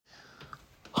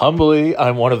Humbly,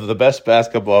 I'm one of the best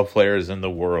basketball players in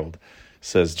the world,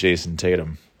 says Jason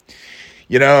Tatum.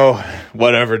 You know,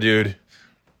 whatever, dude.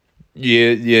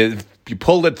 You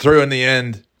pulled it through in the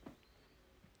end.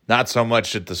 Not so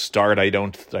much at the start, I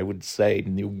would say.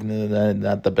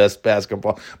 Not the best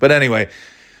basketball. But anyway,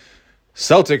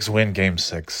 Celtics win Game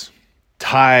 6.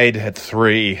 Tied at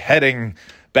 3, heading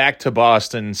back to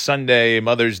Boston Sunday,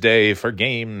 Mother's Day, for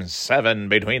Game 7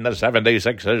 between the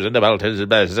 76ers and the Boston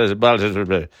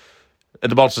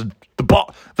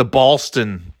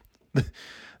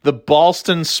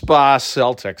Spa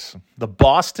Celtics. The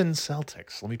Boston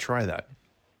Celtics. Let me try that.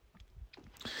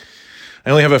 I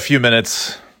only have a few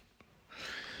minutes.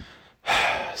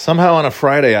 Somehow on a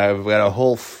Friday, I've got a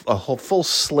whole full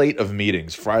slate of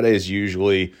meetings. Fridays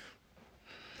usually,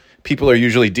 people are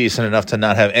usually decent enough to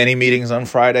not have any meetings on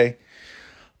Friday.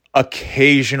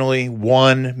 Occasionally,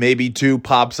 one, maybe two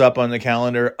pops up on the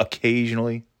calendar.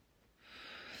 Occasionally,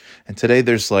 and today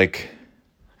there's like,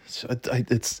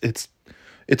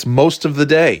 it's most of the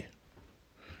day,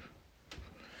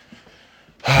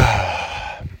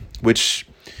 which.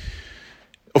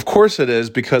 Of course it is,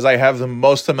 because I have the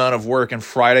most amount of work, and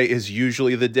Friday is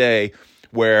usually the day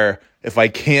where if I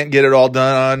can't get it all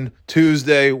done on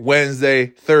Tuesday, Wednesday,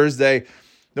 Thursday,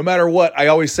 no matter what, I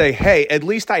always say, hey, at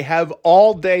least I have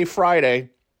all day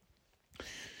Friday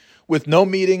with no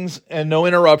meetings and no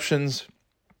interruptions,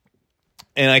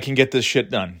 and I can get this shit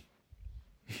done.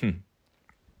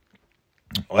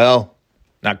 Well,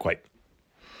 not quite.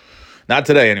 Not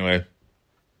today, anyway.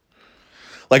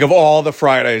 Like, of all the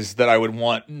Fridays that I would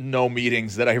want no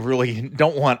meetings, that I really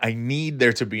don't want, I need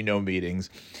there to be no meetings.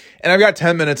 And I've got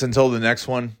 10 minutes until the next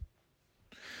one.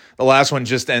 The last one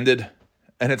just ended.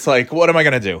 And it's like, what am I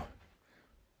going to do?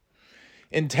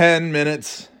 In 10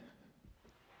 minutes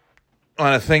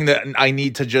on a thing that I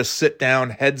need to just sit down,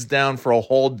 heads down for a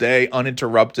whole day,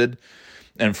 uninterrupted,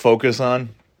 and focus on.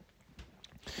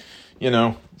 You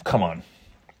know, come on.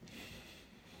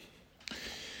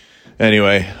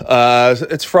 Anyway,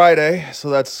 it's Friday,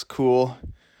 so that's cool.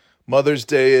 Mother's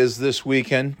Day is this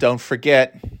weekend. Don't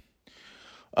forget.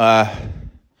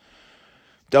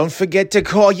 Don't forget to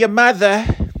call your mother.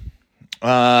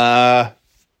 The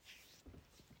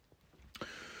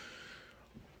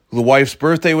wife's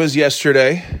birthday was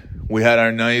yesterday. We had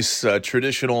our nice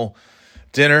traditional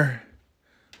dinner.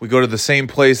 We go to the same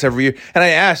place every year. And I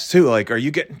asked, too, like,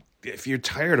 if you're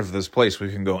tired of this place,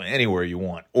 we can go anywhere you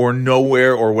want, or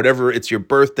nowhere, or whatever. It's your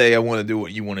birthday. I want to do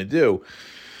what you want to do.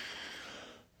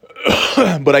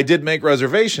 But I did make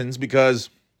reservations because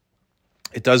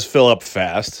it does fill up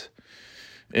fast.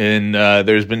 And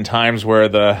there's been times where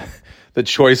the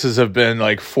choices have been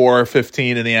like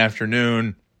 4:15 in the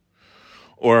afternoon,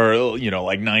 or, you know,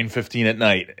 like 9:15 at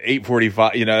night,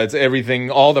 8:45. You know, it's everything.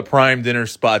 All the prime dinner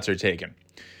spots are taken.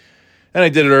 And I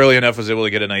did it early enough, I was able to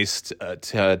get a nice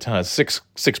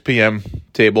 6 p.m.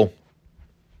 table.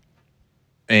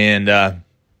 And,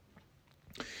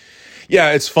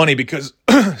 yeah, it's funny because,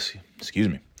 excuse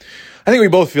me, I think we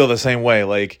both feel the same way.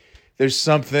 Like, there's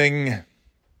something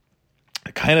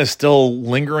kind of still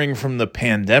lingering from the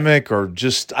pandemic, or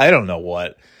just, I don't know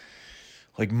what.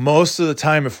 Like, most of the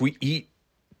time, if we eat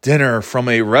dinner from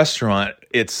a restaurant,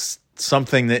 it's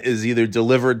something that is either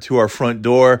delivered to our front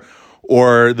door,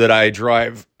 or that I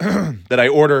drive, that I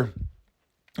order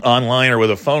online or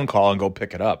with a phone call and go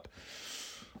pick it up.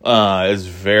 Is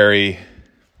very,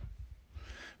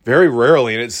 very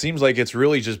rarely, and it seems like it's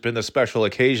really just been the special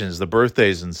occasions, the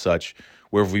birthdays and such,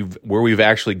 where we've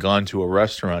actually gone to a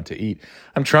restaurant to eat.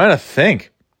 I'm trying to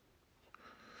think.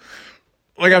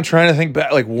 Like, I'm trying to think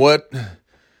back. Like, when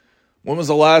was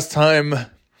the last time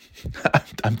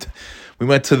we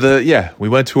went to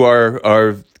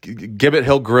our Gibbet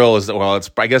Hill Grill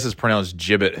I guess it's pronounced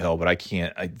Gibbet Hill, but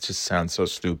it just sounds so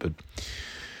stupid.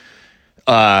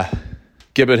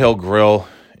 Gibbet Hill Grill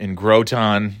in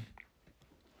Groton,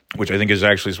 which I think is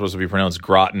actually supposed to be pronounced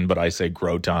Groton, but I say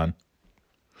Groton.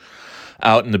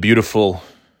 Out in the beautiful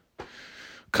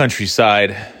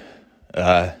countryside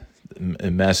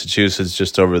in Massachusetts,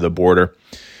 just over the border.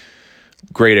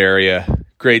 Great area,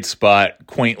 great spot,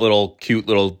 cute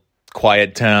little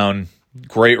quiet town.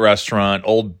 Great restaurant,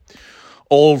 old,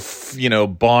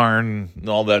 barn and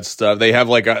all that stuff. They have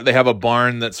a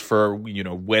barn that's for,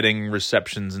 wedding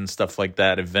receptions and stuff like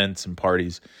that, events and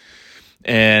parties.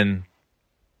 And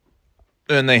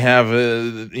they have,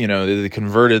 they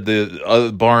converted the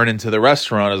other barn into the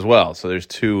restaurant as well. So there's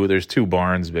two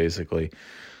barns basically.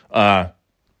 And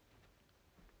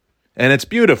it's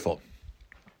beautiful.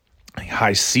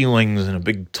 High ceilings and a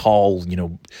big tall,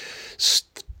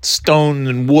 stone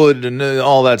and wood and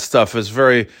all that stuff is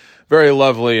very, very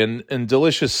lovely and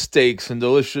delicious steaks and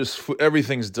delicious food.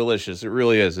 Everything's delicious. It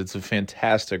really is. It's a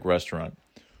fantastic restaurant.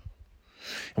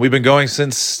 And we've been going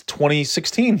since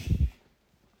 2016.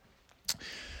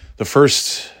 Our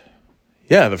first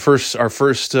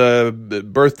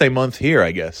birthday month here,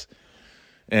 I guess.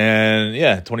 And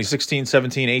 2016,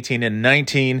 17, 18, and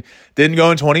 19. Didn't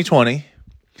go in 2020.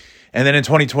 And then in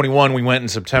 2021, we went in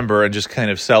September and just kind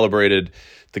of celebrated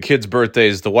the kids'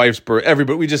 birthdays, the wife's birthday,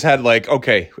 everybody. We just had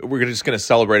we're just going to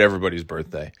celebrate everybody's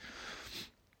birthday.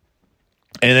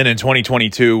 And then in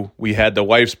 2022, we had the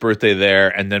wife's birthday there.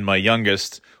 And then my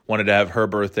youngest wanted to have her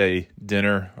birthday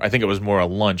dinner. I think it was more a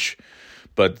lunch.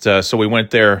 But so we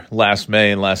went there last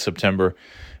May and last September.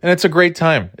 And it's a great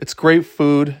time. It's great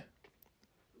food.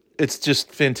 It's just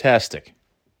fantastic.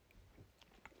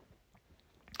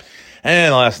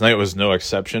 And last night was no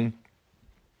exception.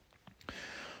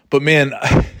 But man,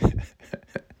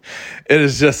 it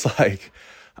is just like,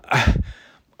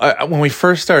 when we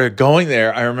first started going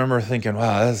there, I remember thinking,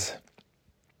 wow,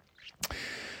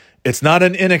 it's not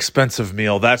an inexpensive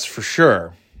meal, that's for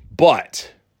sure.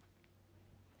 But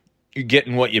you're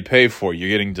getting what you pay for. You're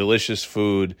getting delicious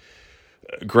food,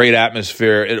 great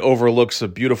atmosphere. It overlooks a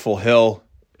beautiful hill,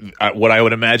 what I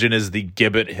would imagine is the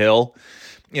Gibbet Hill.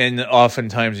 And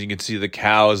oftentimes you can see the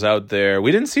cows out there.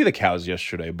 We didn't see the cows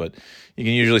yesterday, but you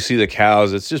can usually see the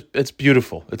cows. It's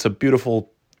beautiful. It's a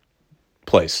beautiful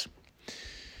place.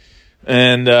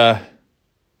 And,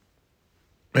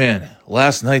 man,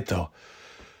 last night though,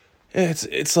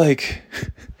 it's like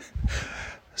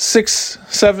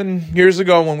 6-7 years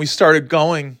ago when we started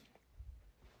going,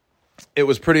 it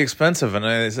was pretty expensive. And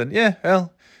I said,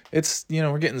 it's,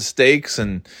 we're getting steaks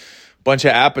and bunch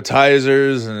of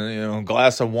appetizers and a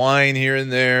glass of wine here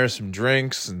and there, some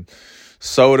drinks and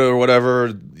soda or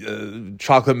whatever,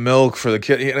 chocolate milk for the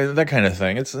kid, that kind of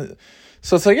thing. It's like,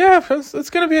 it's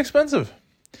going to be expensive.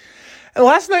 And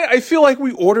last night I feel like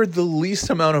we ordered the least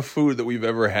amount of food that we've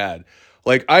ever had.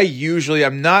 Like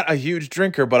I'm not a huge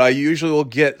drinker, but I usually will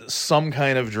get some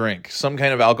kind of drink, some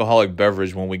kind of alcoholic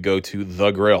beverage when we go to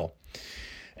the grill.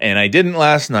 And I didn't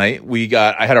last night.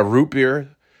 I had a root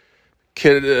beer.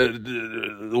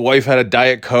 The wife had a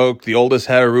Diet Coke, the oldest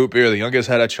had a root beer, the youngest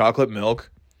had a chocolate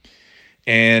milk.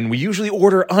 And we usually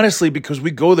order, honestly, because we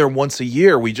go there once a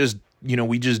year, we just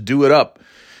do it up.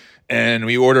 And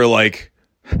we order like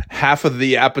half of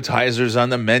the appetizers on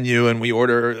the menu, and we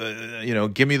order,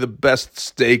 give me the best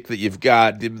steak that you've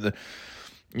got, give me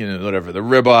the, whatever, the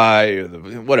ribeye, or the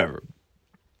whatever,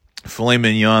 filet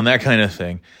mignon, that kind of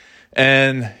thing.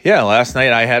 And last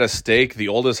night I had a steak. The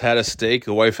oldest had a steak.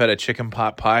 The wife had a chicken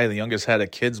pot pie. The youngest had a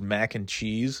kid's mac and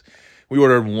cheese. We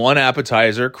ordered one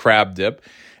appetizer, crab dip,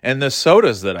 and the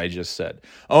sodas that I just said.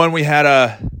 Oh, and we had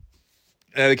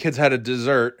the kids had a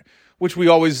dessert, which we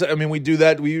always, we do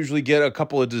that. We usually get a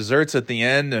couple of desserts at the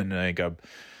end, and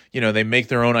they make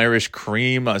their own Irish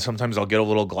cream. Sometimes I'll get a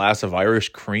little glass of Irish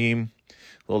cream,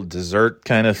 a little dessert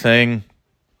kind of thing.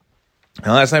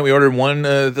 And last night we ordered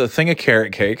the thing of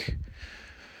carrot cake,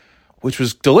 which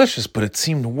was delicious, but it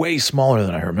seemed way smaller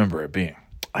than I remember it being.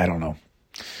 I don't know.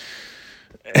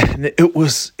 And it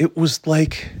was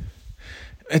like,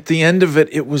 at the end of it,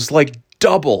 it was like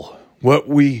double what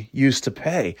we used to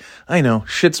pay. I know,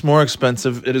 shit's more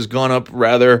expensive. It has gone up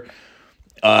rather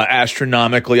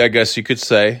astronomically, I guess you could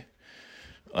say,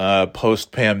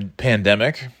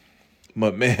 post-pandemic.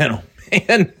 But man,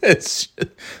 it's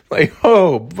like,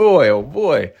 oh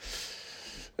boy.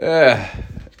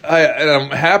 I'm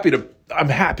happy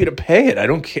to pay it. I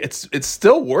don't care. It's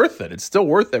still worth it. It's still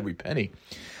worth every penny.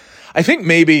 I think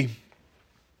maybe,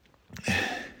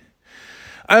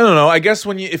 I don't know. I guess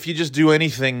if you just do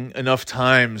anything enough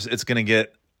times, it's going to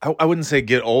get, I wouldn't say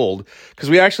get old, because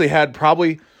we actually had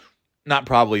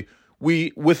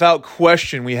without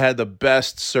question, we had the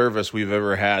best service we've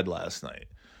ever had last night.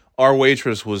 Our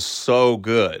waitress was so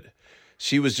good.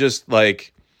 She was just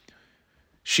like,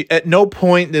 at no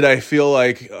point did I feel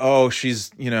like, oh,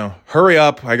 she's, hurry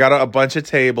up. I got a bunch of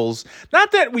tables.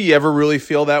 Not that we ever really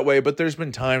feel that way, but there's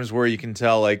been times where you can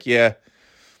tell, like, yeah,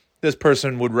 this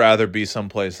person would rather be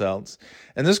someplace else.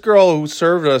 And this girl who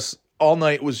served us all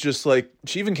night was just like,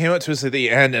 she even came up to us at the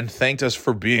end and thanked us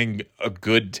for being a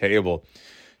good table.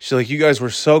 She's like, you guys were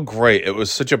so great. It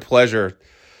was such a pleasure,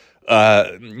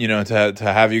 to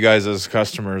have you guys as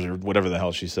customers, or whatever the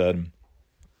hell she said.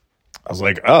 I was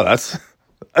like, oh, that's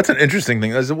an interesting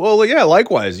thing. I said, well, yeah,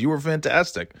 likewise. You were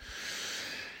fantastic.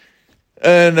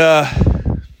 And,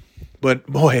 but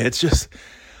boy, it's just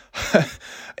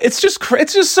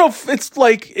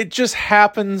like, it just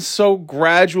happens so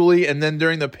gradually. And then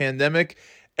during the pandemic,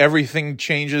 everything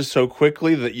changes so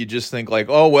quickly that you just think like,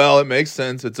 oh, well, it makes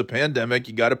sense. It's a pandemic.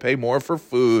 You got to pay more for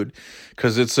food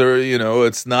because it's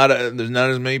there's not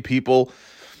as many people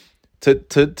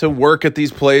to work at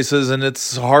these places, and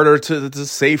it's harder to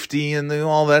safety and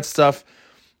all that stuff.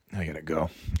 I gotta go.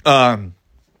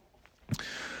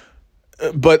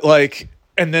 But like,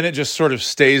 and then it just sort of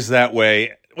stays that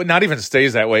way. Well, not even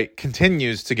stays that way,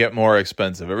 continues to get more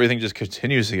expensive. Everything just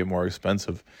continues to get more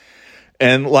expensive.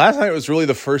 And last night was really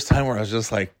the first time where I was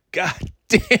just like, God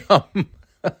damn.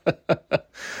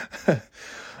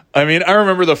 I mean, I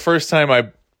remember the first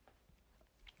time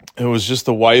it was just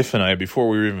the wife and I before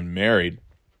we were even married.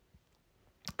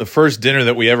 The first dinner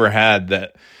that we ever had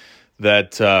that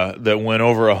went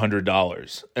over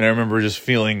 $100. And I remember just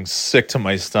feeling sick to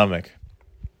my stomach.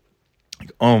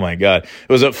 Like, oh my God.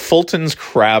 It was at Fulton's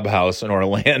Crab House in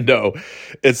Orlando.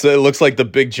 It looks like the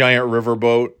big giant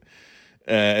riverboat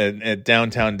at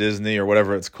downtown Disney or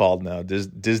whatever it's called now.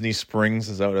 Disney Springs,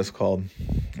 is that what it's called?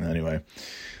 Anyway,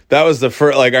 that was the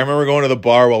first, like, I remember going to the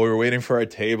bar while we were waiting for our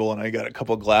table, and I got a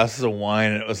couple glasses of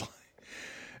wine, and it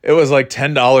was like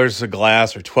 $10 a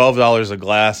glass or $12 a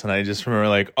glass, and I just remember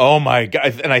like, oh my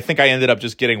God. And I think I ended up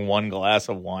just getting one glass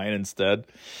of wine instead.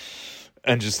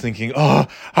 And just thinking, oh,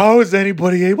 how is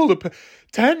anybody able to pay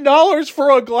 $10 for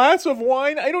a glass of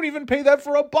wine? I don't even pay that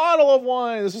for a bottle of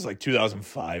wine. This was like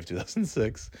 2005,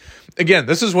 2006. Again,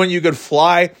 this is when you could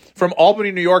fly from Albany,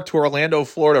 New York to Orlando,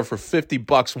 Florida for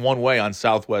 $50 one way on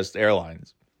Southwest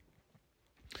Airlines.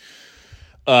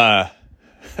 And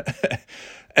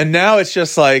now it's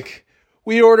just like,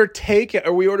 we order takeout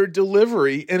or we order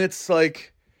delivery, and it's like,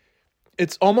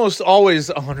 it's almost always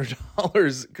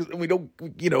 $100 because we don't,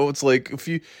 it's like if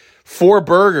you 4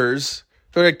 burgers,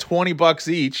 they're like $20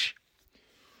 each.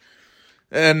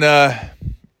 And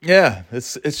yeah,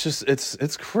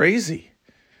 it's crazy.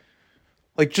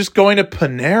 Like just going to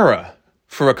Panera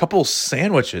for a couple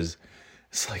sandwiches,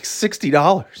 it's like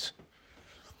 $60.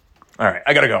 All right,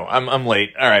 I gotta go. I'm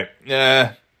late. All right,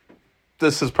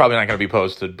 this is probably not going to be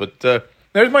posted, but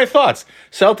there's my thoughts.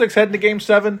 Celtics heading to Game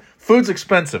 7. Food's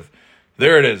expensive.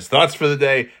 There it is. Thoughts for the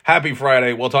day. Happy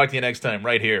Friday. We'll talk to you next time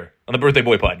right here on the Birthday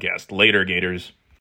Boy Podcast. Later, Gators.